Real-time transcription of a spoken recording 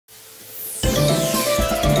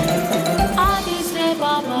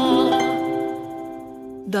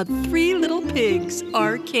The three little pigs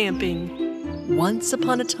are camping. Once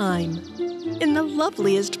upon a time, in the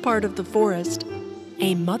loveliest part of the forest,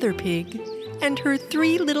 a mother pig and her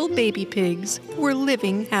three little baby pigs were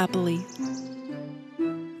living happily.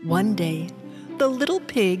 One day, the little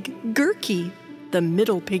pig, Gurki, the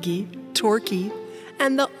middle piggy, Torki,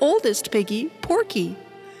 and the oldest piggy, Porki,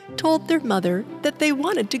 told their mother that they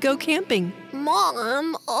wanted to go camping.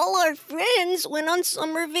 Mom, all our friends went on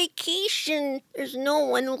summer vacation. There's no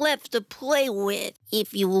one left to play with.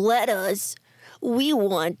 If you let us, we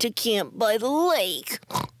want to camp by the lake.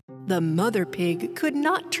 The mother pig could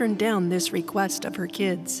not turn down this request of her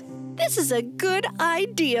kids. This is a good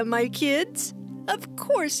idea, my kids. Of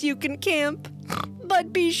course you can camp.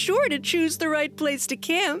 But be sure to choose the right place to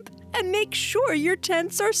camp and make sure your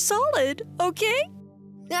tents are solid, okay?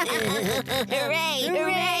 Hooray!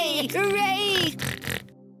 Hooray! Hooray!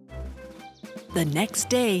 The next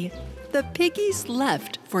day, the piggies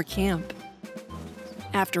left for camp.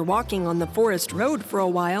 After walking on the forest road for a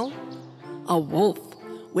while, a wolf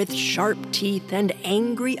with sharp teeth and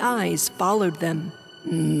angry eyes followed them.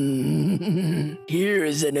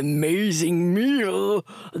 Here's an amazing meal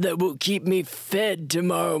that will keep me fed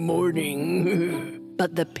tomorrow morning.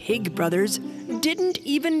 But the pig brothers didn't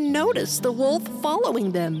even notice the wolf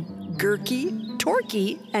following them. Gurki,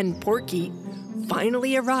 Torki, and Porki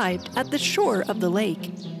finally arrived at the shore of the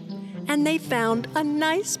lake, and they found a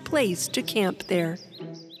nice place to camp there.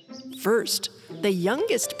 First, the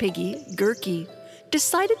youngest piggy, Gurki,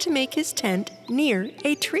 decided to make his tent near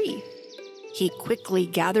a tree. He quickly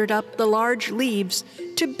gathered up the large leaves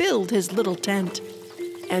to build his little tent.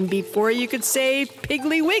 And before you could say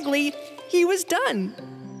piggly wiggly, he was done.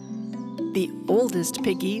 The oldest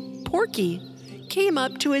piggy, Porky, came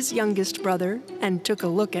up to his youngest brother and took a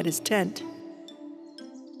look at his tent.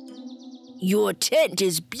 Your tent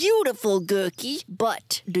is beautiful, Gurki,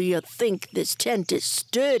 but do you think this tent is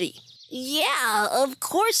sturdy? Yeah, of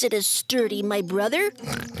course it is sturdy, my brother.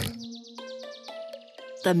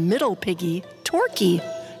 The middle piggy, Torki,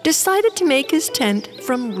 decided to make his tent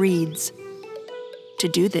from reeds. To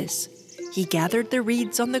do this, he gathered the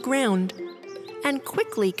reeds on the ground and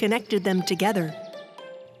quickly connected them together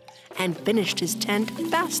and finished his tent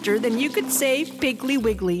faster than you could say piggly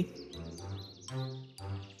wiggly.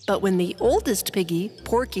 But when the oldest piggy,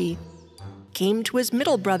 Porky, came to his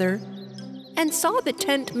middle brother and saw the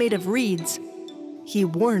tent made of reeds, he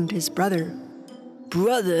warned his brother.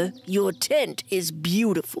 Brother, your tent is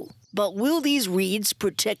beautiful, but will these reeds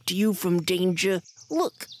protect you from danger?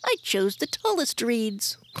 Look, I chose the tallest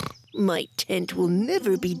reeds. My tent will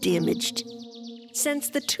never be damaged. Since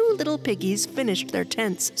the two little piggies finished their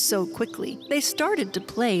tents so quickly, they started to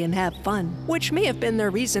play and have fun, which may have been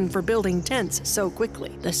their reason for building tents so quickly.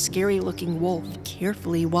 The scary-looking wolf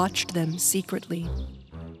carefully watched them secretly.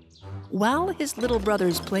 While his little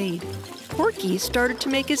brothers played, Porky started to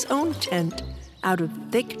make his own tent out of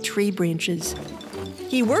thick tree branches.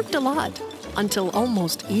 He worked a lot until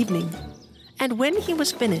almost evening, and when he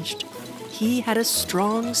was finished, he had a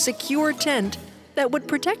strong, secure tent that would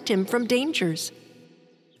protect him from dangers.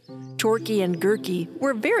 Torki and Gurki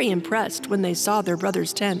were very impressed when they saw their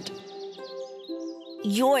brother's tent.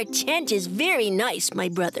 Your tent is very nice, my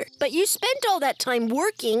brother, but you spent all that time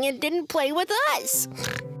working and didn't play with us.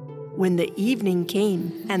 When the evening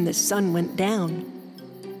came and the sun went down,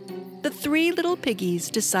 the three little piggies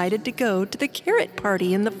decided to go to the carrot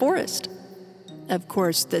party in the forest. Of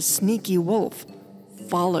course, the sneaky wolf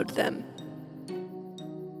followed them.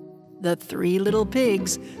 The three little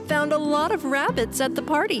pigs found a lot of rabbits at the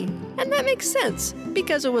party, and that makes sense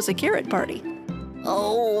because it was a carrot party.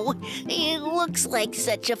 Oh, it looks like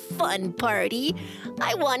such a fun party.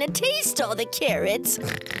 I want to taste all the carrots.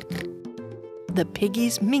 The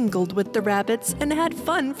piggies mingled with the rabbits and had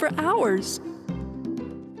fun for hours.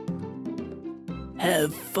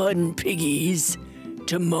 Have fun, piggies.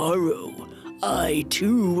 Tomorrow, I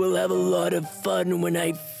too will have a lot of fun when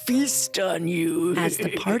I feast on you. As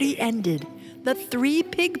the party ended, the three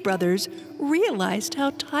pig brothers realized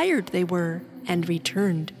how tired they were and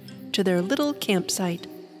returned to their little campsite.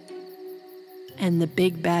 And the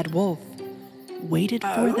big bad wolf waited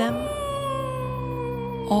for them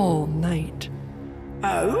all night.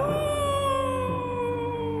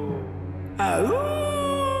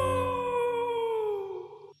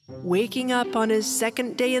 Waking up on his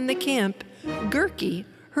second day in the camp, Gurki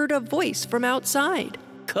heard a voice from outside.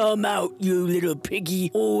 Come out, you little piggy,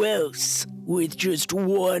 or else, with just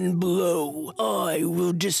one blow, I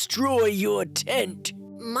will destroy your tent.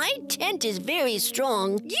 My tent is very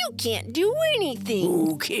strong. You can't do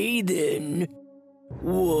anything. Okay, then.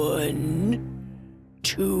 1,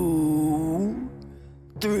 2,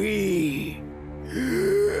 3.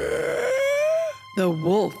 The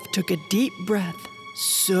wolf took a deep breath,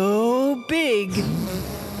 so big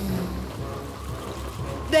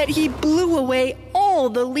that he blew away all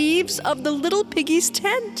the leaves of the little piggy's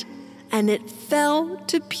tent, and it fell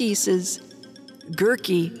to pieces.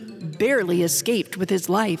 Gurki barely escaped with his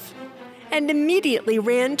life and immediately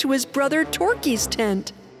ran to his brother Torki's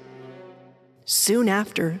tent. Soon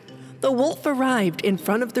after, the wolf arrived in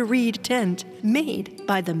front of the reed tent made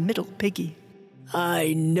by the middle piggy.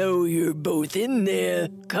 I know you're both in there.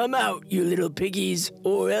 Come out, you little piggies,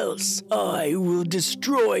 or else I will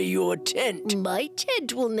destroy your tent. My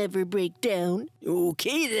tent will never break down.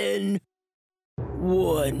 Okay then.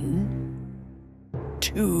 1,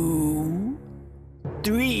 2,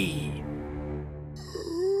 3.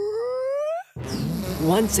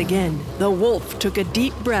 Once again, the wolf took a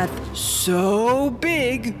deep breath so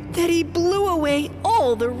big that he blew away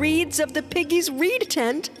all the reeds of the piggy's reed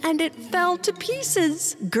tent, and it fell to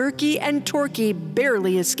pieces. Gurki and Torki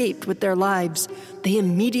barely escaped with their lives. They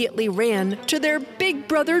immediately ran to their big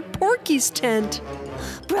brother Porki's tent.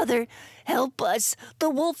 Brother, help us. The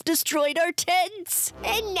wolf destroyed our tents.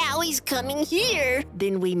 And now he's coming here.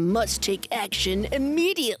 Then we must take action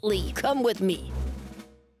immediately. Come with me.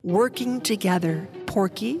 Working together,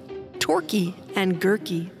 Porki, Torki, and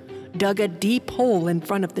Gurki dug a deep hole in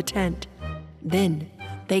front of the tent. Then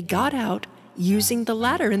they got out using the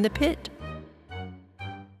ladder in the pit,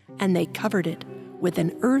 and they covered it with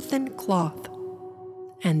an earthen cloth.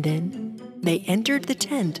 And then they entered the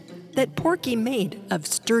tent that Porki made of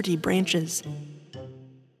sturdy branches.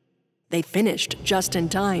 They finished just in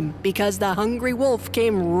time because the hungry wolf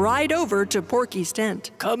came right over to Porki's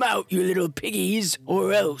tent. Come out, you little piggies,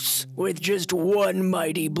 or else, with just one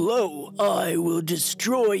mighty blow, I will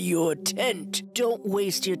destroy your tent. Don't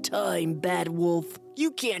waste your time, bad wolf.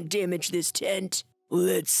 You can't damage this tent.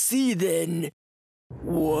 Let's see then.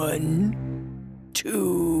 1,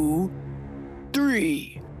 2,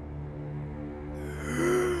 3.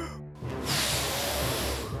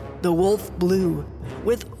 The wolf blew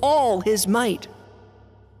with all his might,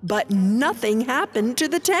 but nothing happened to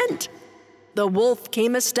the tent. The wolf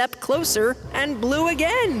came a step closer and blew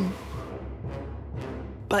again,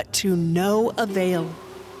 but to no avail.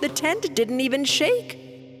 The tent didn't even shake.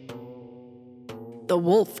 The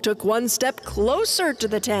wolf took one step closer to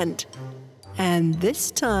the tent, and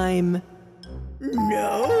this time,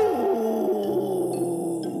 No!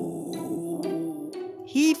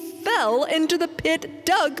 he fell into the pit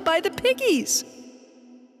dug by the piggies.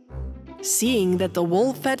 Seeing that the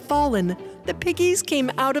wolf had fallen, the piggies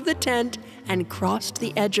came out of the tent and crossed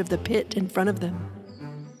the edge of the pit in front of them.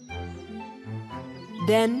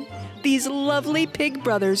 Then, these lovely pig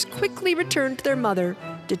brothers quickly returned to their mother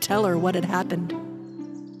to tell her what had happened.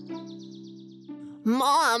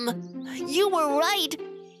 Mom, you were right.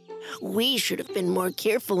 We should have been more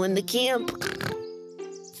careful in the camp.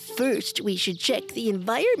 First, we should check the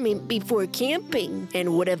environment before camping,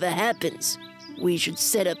 and whatever happens, we should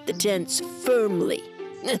set up the tents firmly.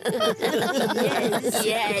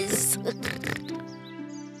 Yes.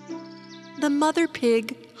 The mother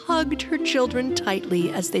pig hugged her children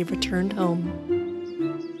tightly as they returned home.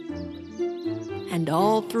 And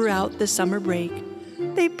all throughout the summer break,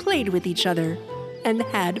 they played with each other and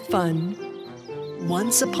had fun.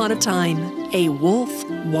 Once upon a time, a wolf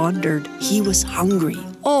wandered. He was hungry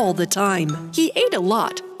all the time. He ate a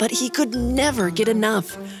lot, but he could never get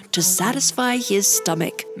enough to satisfy his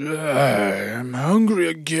stomach. I'm hungry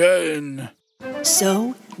again.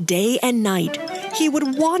 So, day and night, he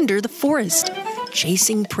would wander the forest,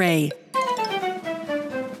 chasing prey.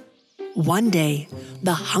 One day,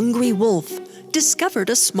 the hungry wolf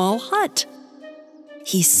discovered a small hut.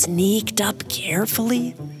 He sneaked up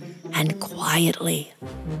carefully and quietly,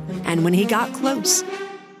 and when he got close,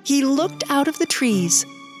 he looked out of the trees,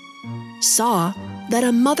 saw that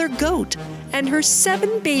a mother goat and her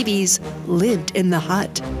 7 babies lived in the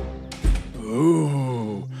hut.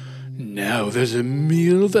 Oh, now there's a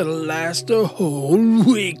meal that'll last a whole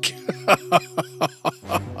week.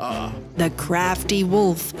 The crafty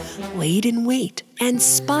wolf laid in wait and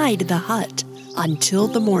spied the hut until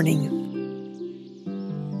the morning.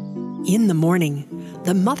 In the morning,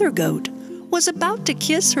 the mother goat was about to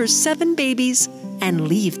kiss her 7 babies and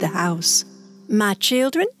leave the house. My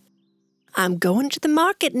children, I'm going to the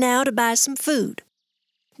market now to buy some food.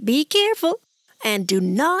 Be careful and do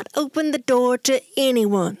not open the door to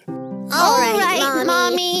anyone. All right,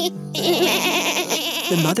 Mommy.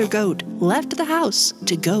 The mother goat left the house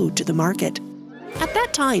to go to the market. At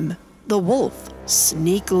that time, the wolf,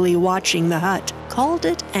 sneakily watching the hut, called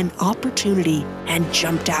it an opportunity and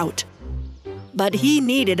jumped out. But he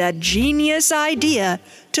needed a genius idea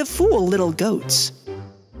to fool little goats.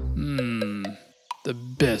 The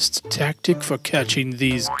best tactic for catching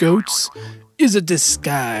these goats is a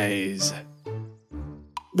disguise.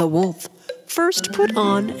 The wolf first put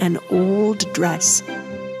on an old dress.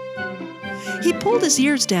 He pulled his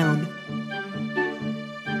ears down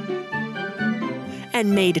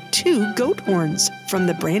and made 2 goat horns from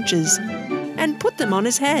the branches and put them on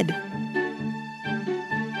his head.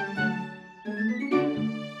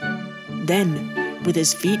 Then, with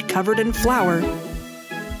his feet covered in flour,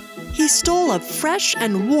 he stole a fresh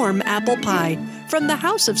and warm apple pie from the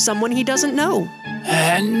house of someone he doesn't know.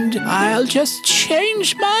 And I'll just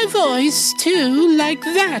change my voice too, like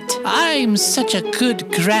that. I'm such a good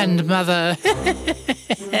grandmother.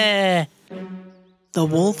 The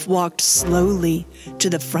wolf walked slowly to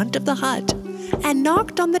the front of the hut and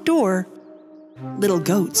knocked on the door. Little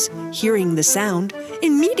goats, hearing the sound,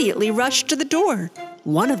 immediately rushed to the door.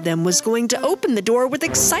 One of them was going to open the door with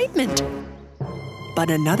excitement. But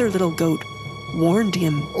another little goat warned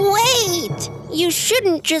him. Wait! You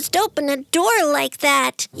shouldn't just open a door like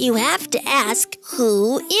that. You have to ask,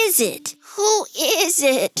 who is it? Who is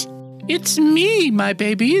it? It's me, my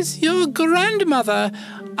babies, your grandmother.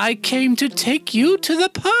 I came to take you to the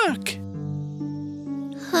park.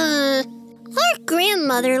 Our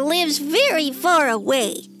grandmother lives very far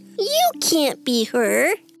away. You can't be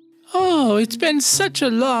her. Oh, it's been such a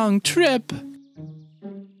long trip.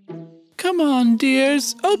 Come on,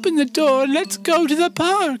 dears, open the door and let's go to the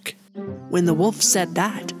park. When the wolf said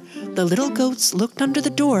that, the little goats looked under the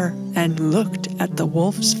door and looked at the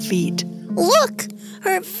wolf's feet. Look,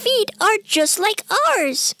 her feet are just like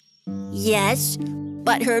ours. Yes,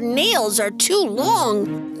 but her nails are too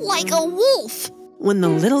long, like a wolf. When the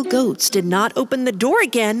little goats did not open the door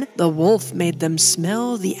again, the wolf made them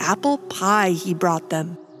smell the apple pie he brought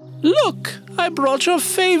them. Look, I brought your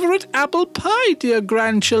favorite apple pie, dear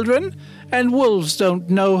grandchildren. And wolves don't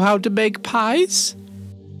know how to make pies.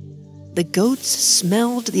 The goats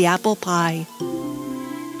smelled the apple pie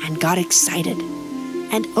and got excited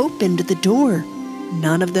and opened the door.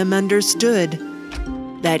 None of them understood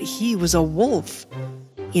that he was a wolf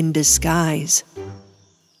in disguise.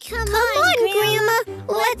 Come on, Grandma.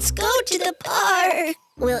 Let's go to the park.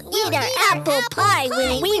 We'll eat our apple pie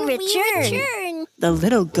when we return. The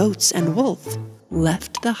little goats and wolf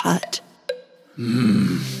left the hut.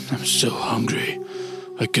 I'm so hungry.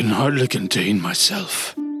 I can hardly contain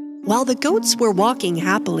myself. While the goats were walking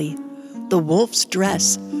happily, the wolf's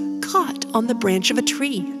dress caught on the branch of a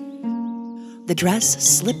tree. The dress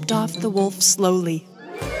slipped off the wolf slowly,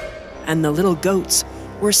 and the little goats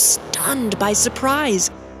were stunned by surprise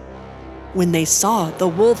when they saw the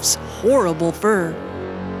wolf's horrible fur.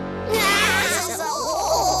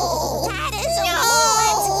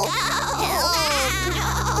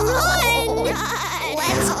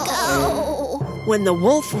 When the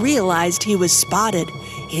wolf realized he was spotted,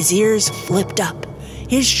 his ears flipped up,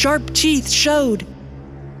 his sharp teeth showed,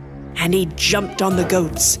 and he jumped on the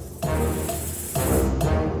goats.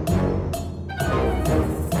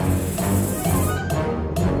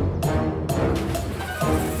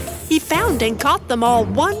 He found and caught them all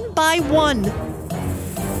one by one.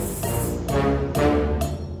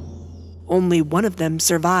 Only one of them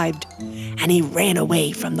survived, and he ran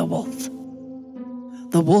away from the wolf.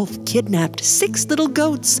 The wolf kidnapped 6 little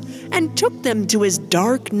goats and took them to his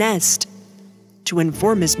dark nest. To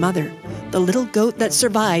inform his mother, the little goat that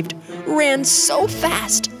survived ran so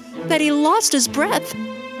fast that he lost his breath.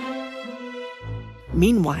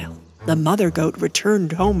 Meanwhile, the mother goat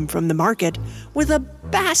returned home from the market with a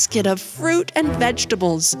basket of fruit and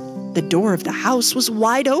vegetables. The door of the house was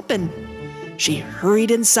wide open. She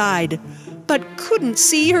hurried inside, but couldn't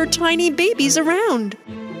see her tiny babies around.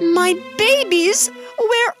 "My babies!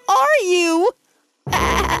 Where are you?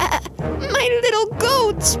 My little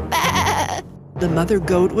goats!" The mother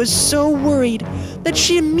goat was so worried that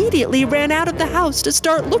she immediately ran out of the house to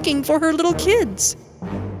start looking for her little kids.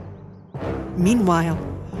 Meanwhile,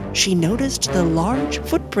 she noticed the large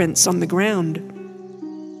footprints on the ground.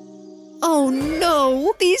 "Oh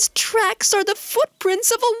no, these tracks are the footprints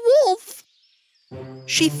of a wolf!"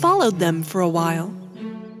 She followed them for a while,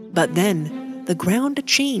 but then the ground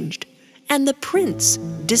changed and the prints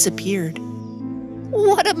disappeared.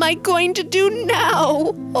 "What am I going to do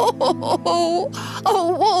now? Oh,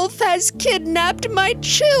 a wolf has kidnapped my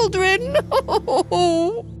children!"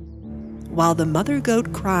 While the mother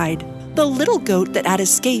goat cried, the little goat that had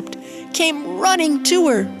escaped came running to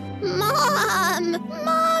her. Mom!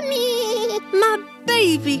 Mommy! "My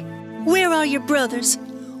baby, where are your brothers?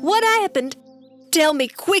 What happened? Tell me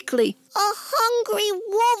quickly." A hungry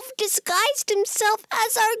wolf disguised himself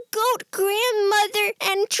as our goat grandmother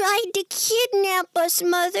and tried to kidnap us,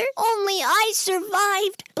 Mother. Only I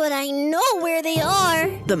survived, but I know where they are.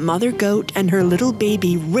 The mother goat and her little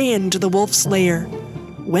baby ran to the wolf's lair.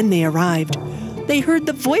 When they arrived, they heard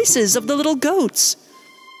the voices of the little goats.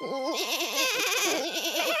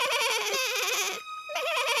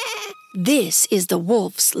 This is the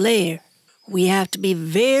wolf's lair. We have to be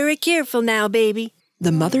very careful now, baby.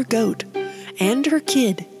 The mother goat and her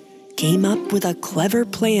kid came up with a clever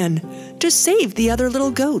plan to save the other little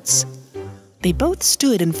goats. They both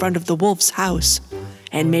stood in front of the wolf's house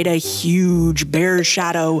and made a huge bear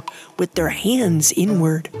shadow with their hands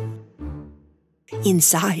inward.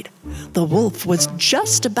 Inside, the wolf was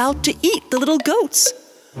just about to eat the little goats,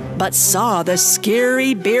 but saw the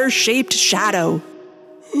scary bear-shaped shadow.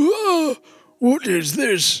 What is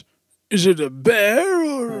this? Is it a bear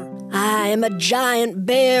or... I am a giant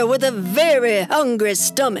bear with a very hungry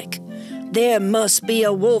stomach. There must be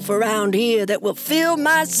a wolf around here that will fill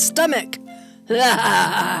my stomach. Oh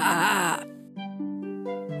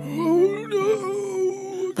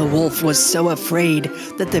no! The wolf was so afraid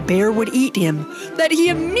that the bear would eat him that he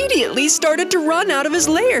immediately started to run out of his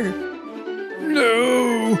lair.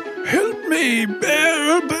 No! Help me,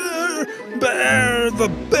 bear, bear, bear! The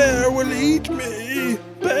bear will eat me!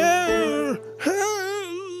 Bear,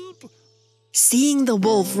 help! Seeing the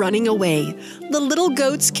wolf running away, the little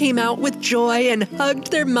goats came out with joy and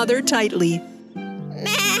hugged their mother tightly.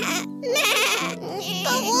 The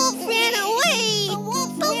wolf ran away! The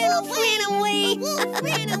wolf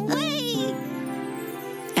ran away!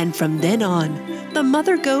 And from then on, the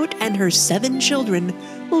mother goat and her 7 children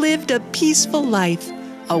lived a peaceful life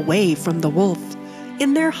away from the wolf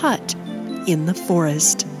in their hut in the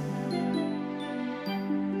forest.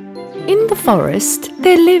 In the forest,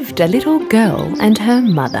 there lived a little girl and her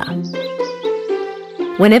mother.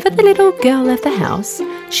 Whenever the little girl left the house,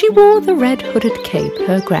 she wore the red-hooded cape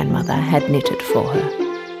her grandmother had knitted for her.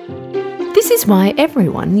 This is why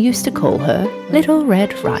everyone used to call her Little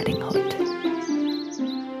Red Riding Hood.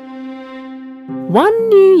 One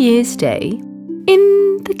New Year's Day,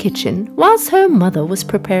 in the kitchen, whilst her mother was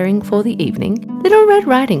preparing for the evening, Little Red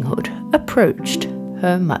Riding Hood approached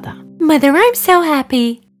her mother. Mother, I'm so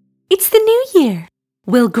happy. It's the new year.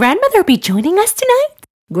 Will Grandmother be joining us tonight?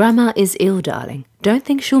 Grandma is ill, darling. Don't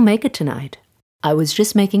think she'll make it tonight. I was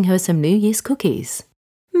just making her some New Year's cookies.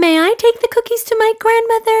 May I take the cookies to my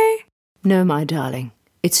grandmother? No, my darling.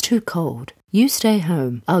 It's too cold. You stay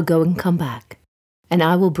home. I'll go and come back. And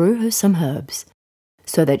I will brew her some herbs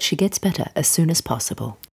so that she gets better as soon as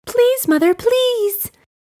possible. Please, Mother, please.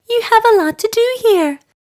 You have a lot to do here.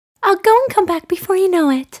 I'll go and come back before you know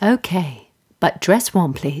it. Okay, but dress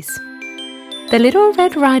warm, please. The Little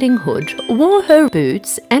Red Riding Hood wore her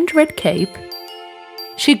boots and red cape.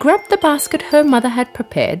 She grabbed the basket her mother had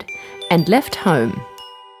prepared and left home.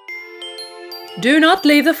 Do not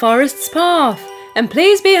leave the forest's path, and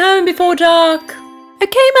please be home before dark.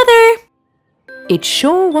 Okay, Mother. It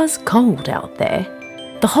sure was cold out there.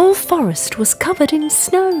 The whole forest was covered in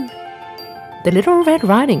snow. The Little Red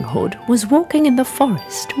Riding Hood was walking in the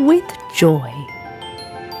forest with joy.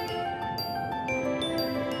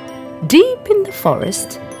 Deep in the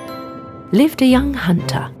forest lived a young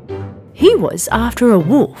hunter. He was after a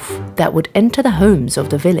wolf that would enter the homes of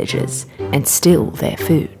the villagers and steal their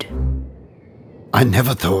food. I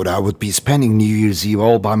never thought I would be spending New Year's Eve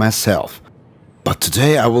all by myself. But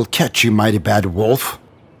today I will catch you, mighty bad wolf.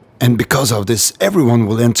 And because of this, everyone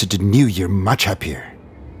will enter the new year much happier.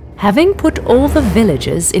 Having put all the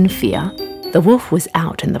villagers in fear, the wolf was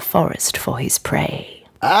out in the forest for his prey.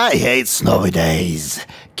 I hate snowy days.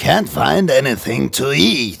 Can't find anything to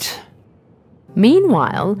eat.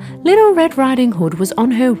 Meanwhile, Little Red Riding Hood was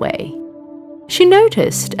on her way. She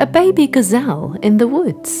noticed a baby gazelle in the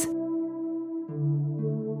woods.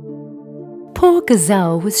 Poor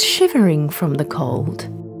gazelle was shivering from the cold.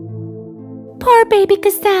 Poor baby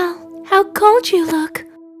gazelle, how cold you look.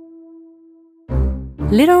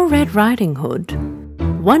 Little Red Riding Hood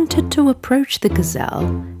wanted to approach the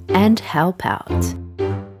gazelle and help out.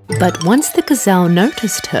 But once the gazelle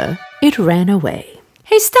noticed her, it ran away.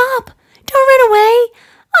 Hey, stop! Don't run away!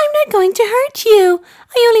 I'm not going to hurt you.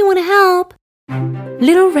 I only want to help.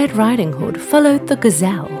 Little Red Riding Hood followed the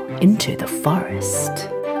gazelle into the forest.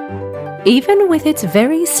 Even with its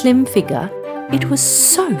very slim figure, it was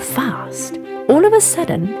so fast. All of a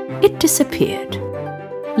sudden, it disappeared.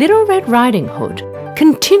 Little Red Riding Hood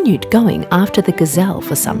continued going after the gazelle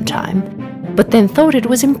for some time, but then thought it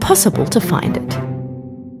was impossible to find it.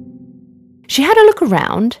 She had a look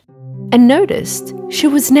around and noticed she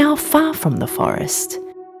was now far from the forest.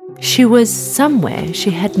 She was somewhere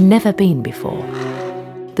she had never been before.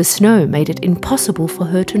 The snow made it impossible for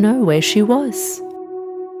her to know where she was.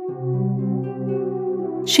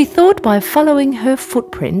 She thought by following her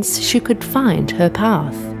footprints she could find her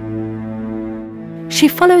path. She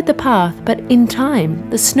followed the path, but in time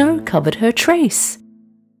the snow covered her trace.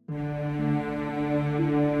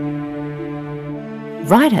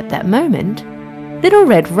 Right at that moment, Little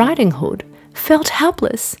Red Riding Hood felt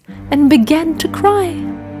helpless and began to cry.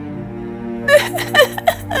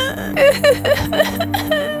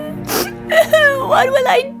 What will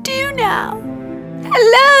I do now?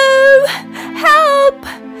 Hello? Help!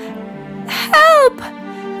 Help!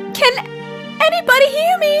 Can anybody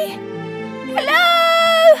hear me? Hello?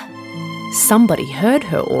 Somebody heard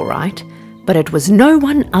her all right, but it was no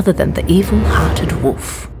one other than the evil-hearted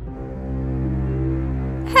wolf.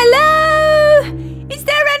 Hello? Is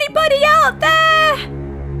there anybody out there?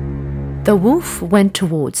 The wolf went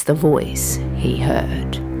towards the voice he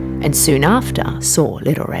heard, and soon after saw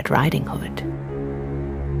Little Red Riding Hood.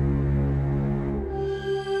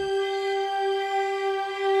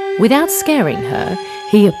 Without scaring her,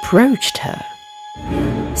 he approached her.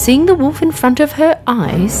 Seeing the wolf in front of her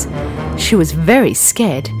eyes, she was very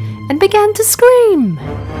scared and began to scream.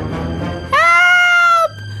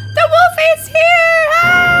 Help! The wolf is here!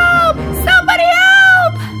 Help! Somebody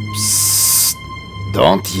help! Psst!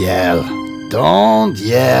 Don't yell. Don't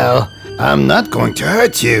yell. I'm not going to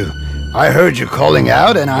hurt you. I heard you calling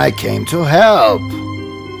out and I came to help.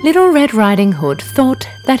 Little Red Riding Hood thought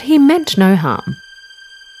that he meant no harm,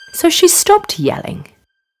 so she stopped yelling.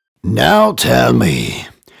 Now tell me,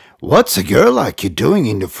 what's a girl like you doing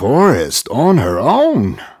in the forest on her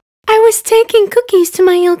own? I was taking cookies to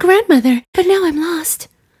my ill grandmother, but now I'm lost.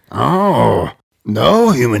 Oh,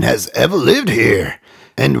 no human has ever lived here.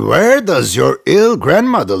 And where does your ill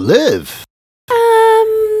grandmother live?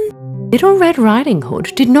 Little Red Riding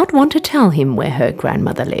Hood did not want to tell him where her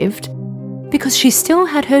grandmother lived, because she still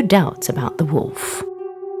had her doubts about the wolf.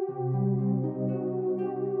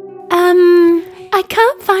 I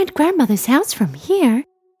can't find grandmother's house from here.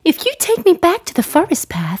 If you take me back to the forest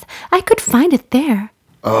path, I could find it there.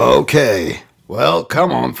 Okay, well,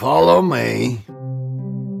 come on, follow me.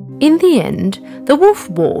 In the end, the wolf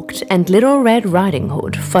walked and Little Red Riding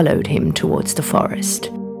Hood followed him towards the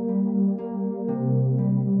forest.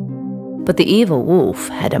 But the evil wolf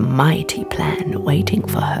had a mighty plan waiting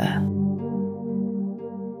for her.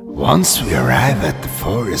 Once we arrive at the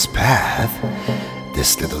forest path,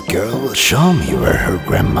 this little girl will show me where her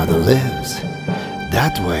grandmother lives.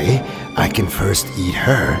 That way, I can first eat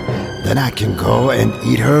her, then I can go and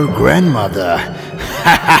eat her grandmother.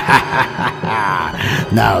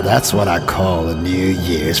 Now that's what I call a New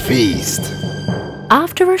Year's feast.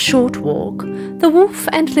 After a short walk, the wolf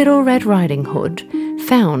and Little Red Riding Hood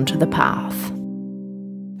found the path.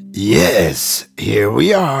 Yes, here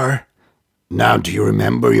we are. Now do you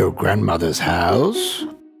remember your grandmother's house?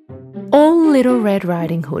 All Little Red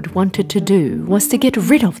Riding Hood wanted to do was to get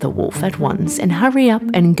rid of the wolf at once and hurry up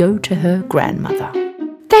and go to her grandmother.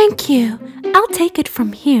 Thank you. I'll take it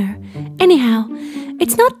from here. Anyhow,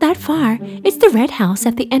 it's not that far. It's the red house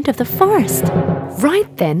at the end of the forest. Right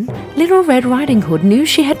then, Little Red Riding Hood knew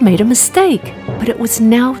she had made a mistake, but it was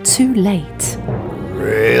now too late.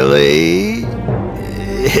 Really?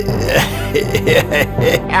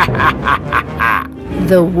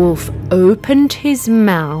 The wolf opened his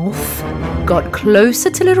mouth, got closer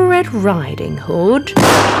to Little Red Riding Hood,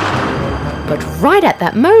 but right at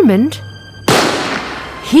that moment,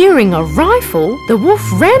 hearing a rifle, the wolf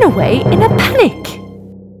ran away in a panic.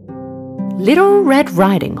 Little Red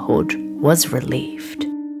Riding Hood was relieved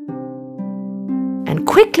and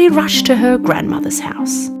quickly rushed to her grandmother's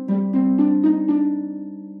house.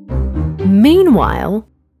 Meanwhile,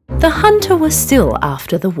 the hunter was still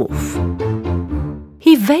after the wolf.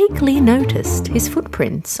 He vaguely noticed his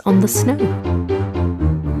footprints on the snow.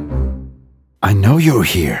 I know you're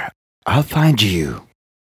here. I'll find you.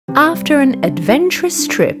 After an adventurous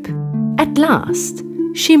trip, at last,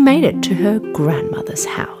 she made it to her grandmother's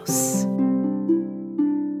house.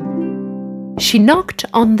 She knocked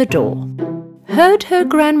on the door, heard her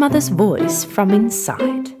grandmother's voice from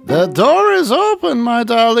inside. The door is open, my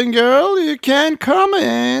darling girl. You can come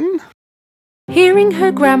in. Hearing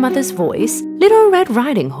her grandmother's voice, Little Red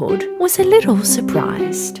Riding Hood was a little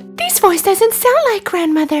surprised. This voice doesn't sound like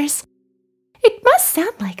grandmother's. It must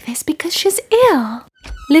sound like this because she's ill.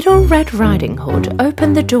 Little Red Riding Hood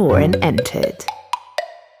opened the door and entered.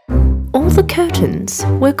 All the curtains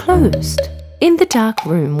were closed. In the dark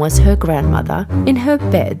room was her grandmother in her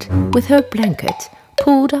bed with her blanket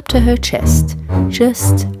pulled up to her chest,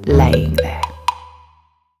 just laying there.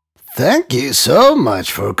 Thank you so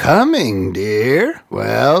much for coming, dear.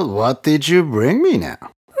 Well, what did you bring me now?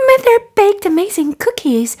 Mother baked amazing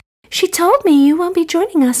cookies. She told me you won't be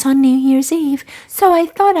joining us on New Year's Eve, so I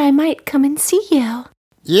thought I might come and see you.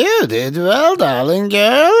 You did well, darling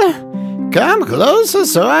girl. Come closer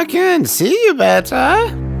so I can see you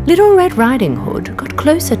better. Little Red Riding Hood got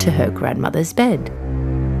closer to her grandmother's bed,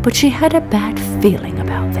 but she had a bad feeling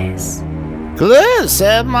about this.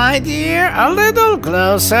 Closer, my dear, a little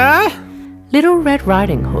closer. Little Red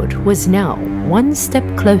Riding Hood was now one step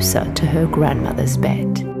closer to her grandmother's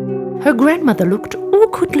bed. Her grandmother looked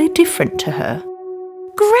awkwardly different to her.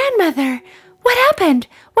 Grandmother, what happened?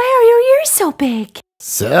 Why are your ears so big?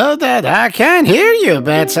 So that I can hear you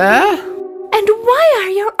better. And why are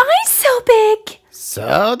your eyes so big?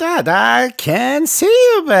 So that I can see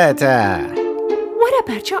you better. What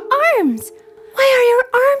about your arms? Why are your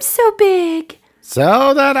arms so big?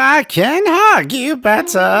 So that I can hug you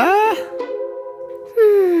better.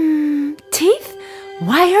 Teeth?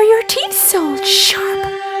 Why are your teeth so sharp?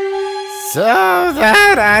 So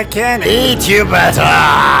that I can eat you better.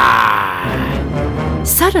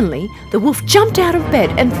 Suddenly, the wolf jumped out of bed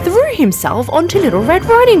and threw himself onto Little Red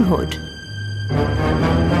Riding Hood.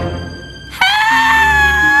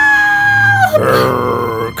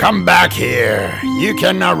 Come back here. You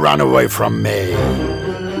cannot run away from me.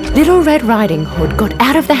 Little Red Riding Hood got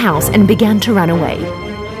out of the house and began to run away.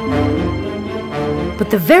 But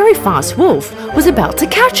the very fast wolf was about to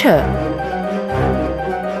catch her.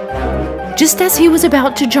 Just as he was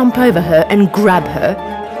about to jump over her and grab her,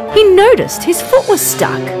 he noticed his foot was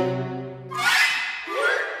stuck.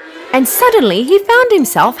 And suddenly he found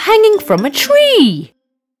himself hanging from a tree.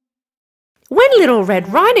 When Little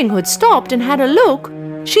Red Riding Hood stopped and had a look,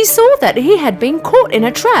 she saw that he had been caught in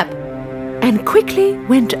a trap and quickly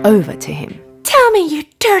went over to him. Tell me, you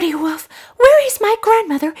dirty wolf, where is my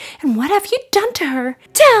grandmother and what have you done to her?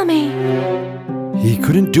 Tell me. He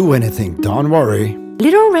couldn't do anything, don't worry.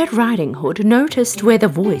 Little Red Riding Hood noticed where the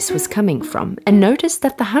voice was coming from and noticed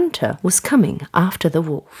that the hunter was coming after the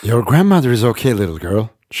wolf. Your grandmother is okay, little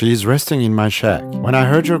girl. She is resting in my shack. When I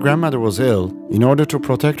heard your grandmother was ill, in order to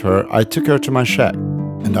protect her, I took her to my shack,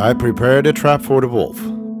 and I prepared a trap for the wolf.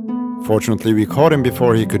 Fortunately, we caught him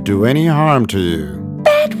before he could do any harm to you.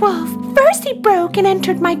 Bad wolf. First he broke and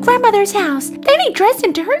entered my grandmother's house. Then he dressed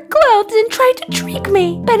into her clothes and tried to trick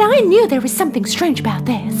me. But I knew there was something strange about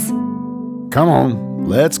this. Come on,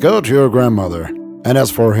 let's go to your grandmother. And as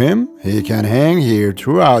for him, he can hang here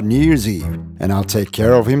throughout New Year's Eve, and I'll take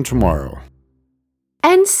care of him tomorrow.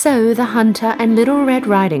 And so the hunter and Little Red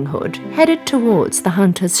Riding Hood headed towards the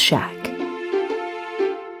hunter's shack.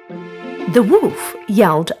 The wolf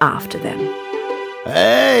yelled after them.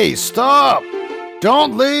 Hey, stop!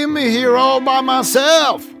 Don't leave me here all by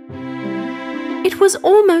myself! It was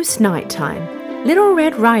almost night time. Little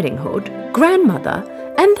Red Riding Hood, grandmother,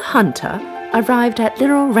 and the hunter arrived at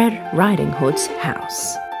Little Red Riding Hood's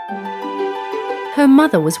house. Her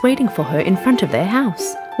mother was waiting for her in front of their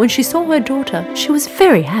house. When she saw her daughter, she was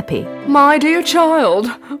very happy. My dear child,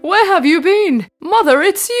 where have you been? Mother,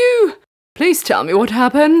 it's you! Please tell me what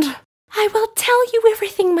happened. I will tell you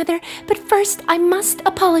everything, Mother, but first I must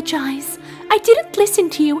apologize. I didn't listen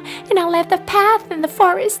to you, and I left the path in the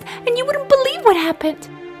forest, and you wouldn't believe what happened.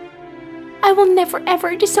 I will never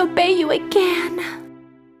ever disobey you again.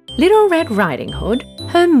 Little Red Riding Hood,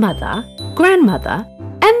 her mother, grandmother,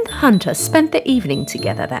 and the hunter spent the evening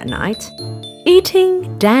together that night,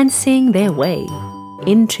 eating, dancing their way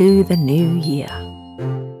into the new year.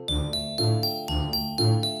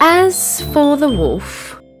 As for the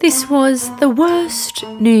wolf, this was the worst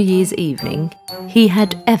New Year's evening he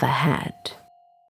had ever had.